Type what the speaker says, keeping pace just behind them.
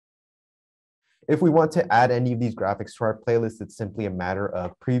If we want to add any of these graphics to our playlist, it's simply a matter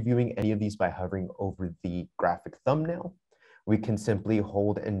of previewing any of these by hovering over the graphic thumbnail. We can simply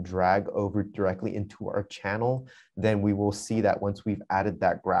hold and drag over directly into our channel. Then we will see that once we've added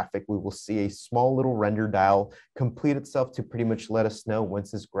that graphic, we will see a small little render dial complete itself to pretty much let us know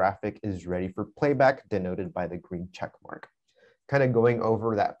once this graphic is ready for playback, denoted by the green check mark. Kind of going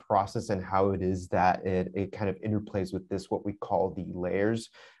over that process and how it is that it kind of interplays with this, what we call the layers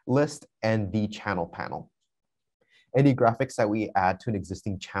list and the channel panel. Any graphics that we add to an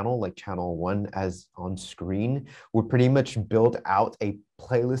existing channel, like channel 1 as on screen, will pretty much build out a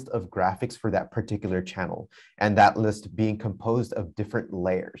playlist of graphics for that particular channel, and that list being composed of different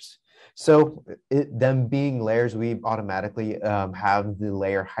layers. So them being layers, we automatically have the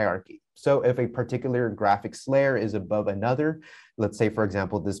layer hierarchy. So if a particular graphics layer is above another, let's say, for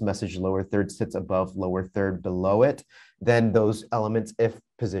example, this message lower third sits above lower third below it, then those elements, if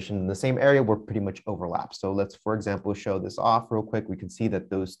positioned in the same area, will pretty much overlap. So let's, for example, show this off real quick. We can see that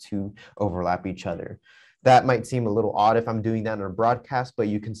those two overlap each other. That might seem a little odd if I'm doing that in a broadcast, but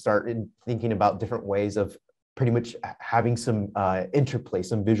you can start thinking about different ways of pretty much having some interplay,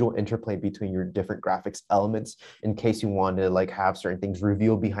 some visual interplay between your different graphics elements in case you want to like have certain things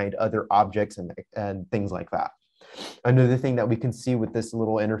revealed behind other objects and things like that. Another thing that we can see with this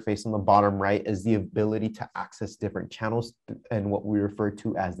little interface on the bottom right is the ability to access different channels and what we refer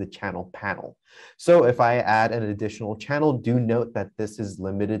to as the channel panel. So if I add an additional channel, do note that this is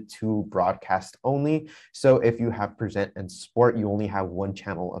limited to broadcast only. So if you have present and sport, you only have one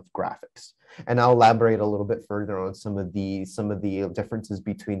channel of graphics. And I'll elaborate a little bit further on some of the differences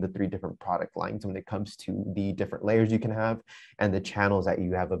between the three different product lines when it comes to the different layers you can have and the channels that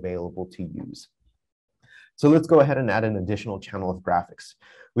you have available to use. So let's go ahead and add an additional channel of graphics.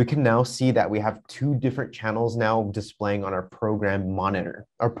 We can now see that we have two different channels now displaying on our program monitor.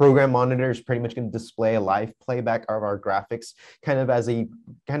 Our program monitor is pretty much going to display a live playback of our graphics,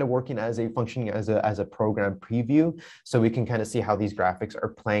 working as a functioning as a program preview. So we can kind of see how these graphics are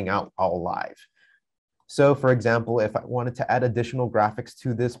playing out all live. So for example, if I wanted to add additional graphics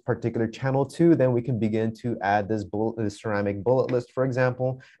to this particular channel 2, then we can begin to add this ceramic bullet list, for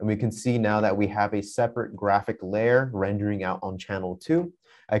example, and we can see now that we have a separate graphic layer rendering out on channel 2.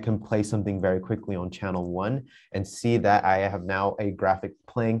 I can play something very quickly on channel 1 and see that I have now a graphic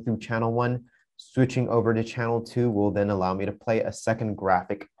playing through channel 1. Switching over to channel 2 will then allow me to play a second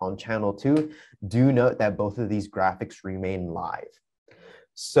graphic on channel 2. Do note that both of these graphics remain live.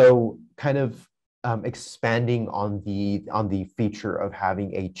 So kind of expanding on the feature of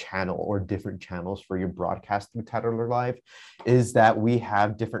having a channel or different channels for your broadcast through Titler Live is that we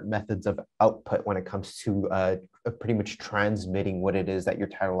have different methods of output when it comes to pretty much transmitting what it is that your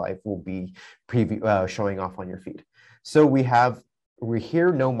Titler Live will be showing off on your feed. So we're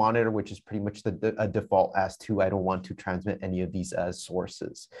here no monitor, which is pretty much a default as to I don't want to transmit any of these as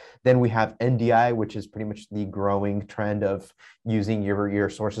sources. Then we have NDI, which is pretty much the growing trend of using your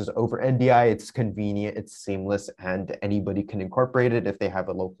sources over NDI. It's convenient, it's seamless, and anybody can incorporate it if they have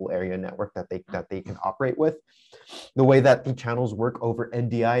a local area network that they can operate with. The way that the channels work over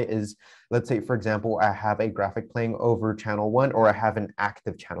NDI is, let's say, for example, I have a graphic playing over channel 1, or I have an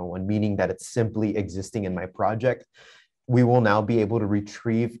active channel 1, meaning that it's simply existing in my project. We will now be able to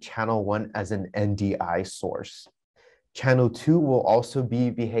retrieve channel 1 as an NDI source. Channel 2 will also be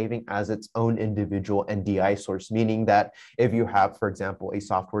behaving as its own individual NDI source, meaning that if you have, for example, a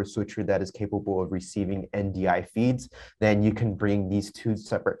software switcher that is capable of receiving NDI feeds, then you can bring these two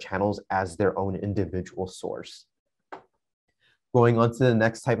separate channels as their own individual source. Going on to the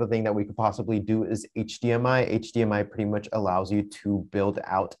next type of thing that we could possibly do is HDMI. HDMI pretty much allows you to build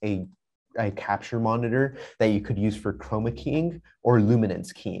out a capture monitor that you could use for chroma keying or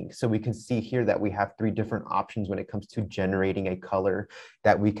luminance keying. So we can see here that we have three different options when it comes to generating a color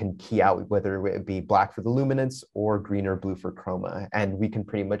that we can key out, whether it be black for the luminance or green or blue for chroma. And we can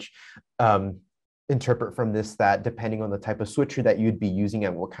pretty much interpret from this that depending on the type of switcher that you'd be using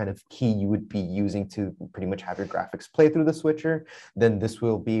and what kind of key you would be using to pretty much have your graphics play through the switcher, then this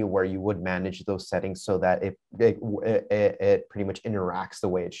will be where you would manage those settings so that it pretty much interacts the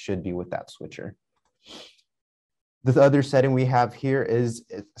way it should be with that switcher. The other setting we have here is,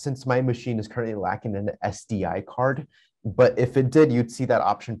 since my machine is currently lacking an SDI card, but if it did, you'd see that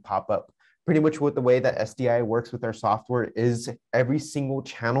option pop up. Pretty much what the way that SDI works with our software is every single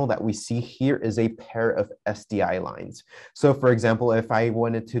channel that we see here is a pair of SDI lines. So for example, if I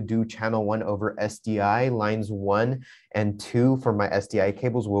wanted to do channel 1 over SDI, lines 1 and 2 for my SDI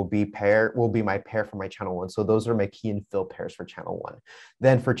cables will be my pair for my channel 1. So those are my key and fill pairs for channel 1.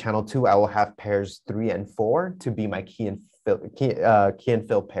 Then for channel 2, I will have pairs 3 and 4 to be my key and key and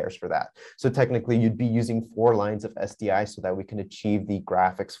fill pairs for that. So technically you'd be using 4 lines of SDI so that we can achieve the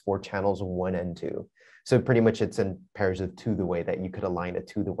graphics for channels 1 and 2. So pretty much it's in pairs of 2 the way that you could align it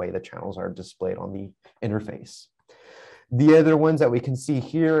to the way the channels are displayed on the interface. The other ones that we can see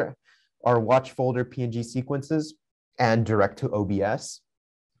here are watch folder PNG sequences and direct to OBS.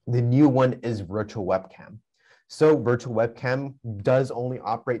 The new one is virtual webcam. So virtual webcam does only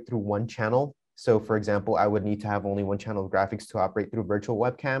operate through one channel. So for example, I would need to have only one channel of graphics to operate through virtual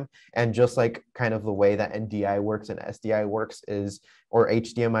webcam. And just like kind of the way that NDI works and SDI works is, or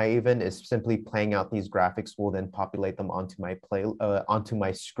HDMI even, is simply playing out these graphics will then populate them onto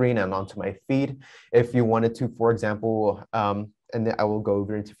my screen and onto my feed. If you wanted to, for example, and then I will go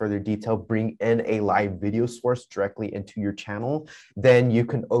over into further detail, bring in a live video source directly into your channel, then you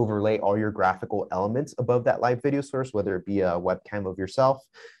can overlay all your graphical elements above that live video source, whether it be a webcam of yourself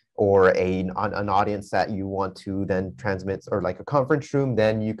or an audience that you want to then transmit, or like a conference room,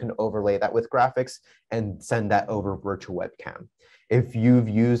 then you can overlay that with graphics and send that over virtual webcam. If you've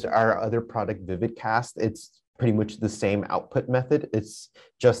used our other product, VividCast, it's pretty much the same output method. It's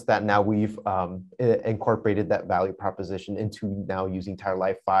just that now we've incorporated that value proposition into now using Title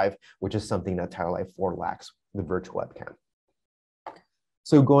Live 5, which is something that Title Live 4 lacks, the virtual webcam.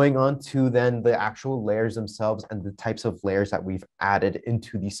 So going on to then the actual layers themselves and the types of layers that we've added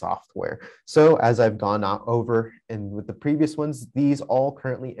into the software. So as I've gone over and with the previous ones, these all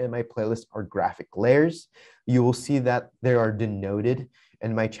currently in my playlist are graphic layers. You will see that they are denoted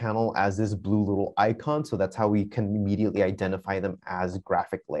in my channel as this blue little icon. So that's how we can immediately identify them as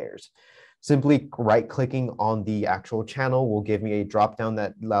graphic layers. Simply right-clicking on the actual channel will give me a drop-down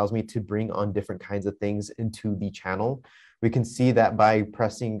that allows me to bring on different kinds of things into the channel. We can see that by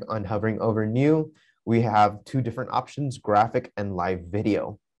pressing on hovering over new, we have 2 different options, graphic and live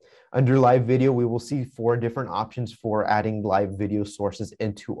video. Under live video, we will see 4 different options for adding live video sources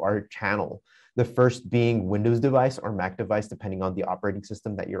into our channel. The first being Windows device or Mac device, depending on the operating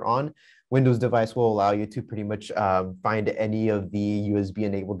system that you're on. Windows device will allow you to pretty much find any of the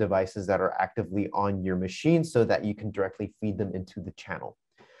USB-enabled devices that are actively on your machine so that you can directly feed them into the channel.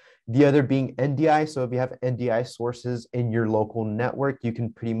 The other being NDI. So if you have NDI sources in your local network, you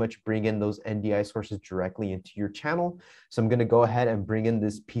can pretty much bring in those NDI sources directly into your channel. So I'm going to go ahead and bring in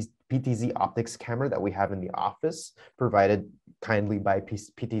this Ptz optics camera that we have in the office, provided kindly by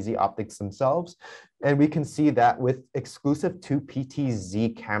Ptz optics themselves. And we can see that with exclusive to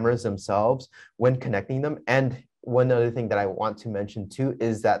Ptz cameras themselves, when connecting them, and one other thing that I want to mention too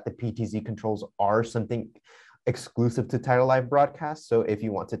is that the Ptz controls are something exclusive to Title Live broadcast. So if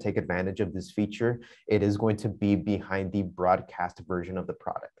you want to take advantage of this feature, it is going to be behind the broadcast version of the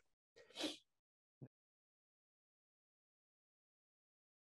product.